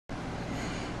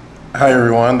Hi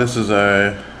everyone, this is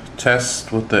a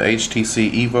test with the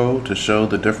HTC EVO to show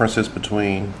the differences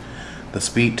between the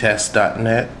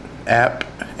Speedtest.net app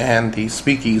and the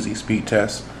Speakeasy speed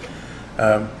test.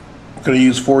 I'm going to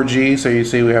use 4G, so you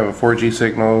see we have a 4G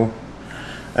signal,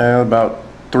 about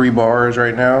 3 bars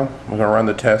right now. We're going to run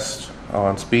the test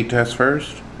on speed test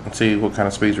first and see what kind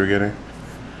of speeds we're getting.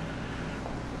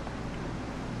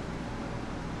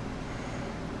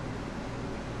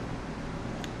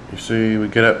 You see we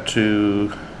get up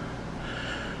to,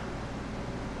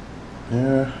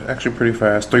 actually pretty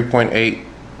fast, 3.8,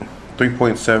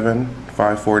 3.7,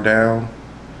 5.4 down.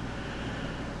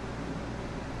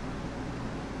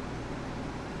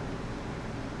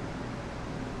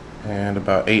 And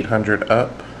about 800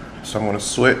 up. So I'm going to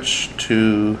switch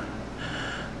to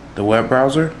the web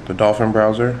browser, the Dolphin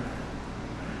browser,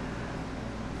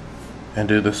 and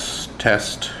do this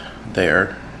test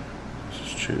there.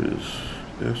 Let's choose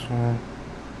this one.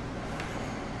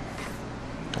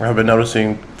 I've been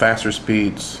noticing faster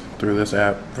speeds through this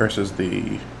app versus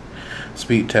the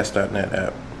Speedtest.net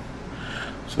app.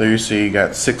 So there you see you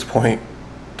got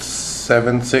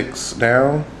 6.76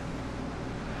 down.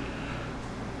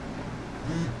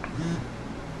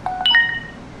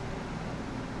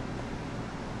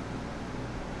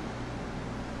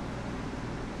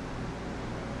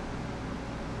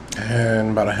 And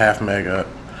about a half meg up.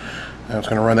 I was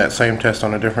going to run that same test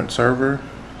on a different server.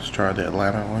 Let's try the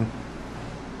Atlanta one.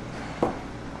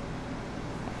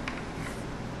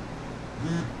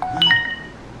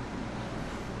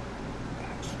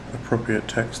 Appropriate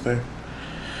text there.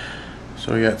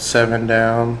 So we got 7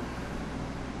 down.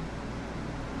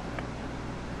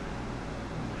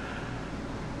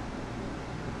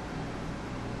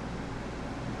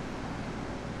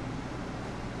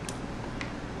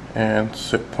 And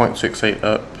 0.68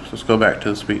 up. So let's go back to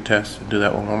the speed test and do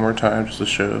that one more time just to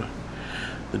show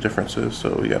the differences.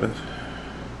 So we gotta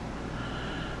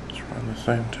just run the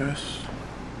same test.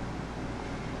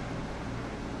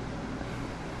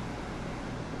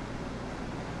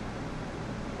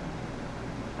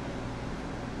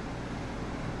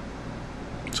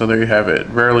 So there you have it.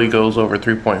 Rarely goes over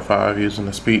 3.5 using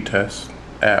the speed test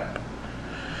app.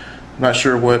 I'm not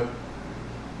sure why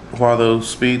those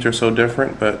speeds are so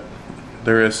different, but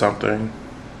there is something.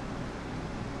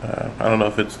 I don't know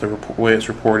if it's the way it's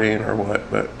reporting or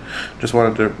what, but just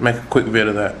wanted to make a quick vid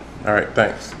of that. Alright,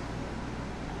 thanks.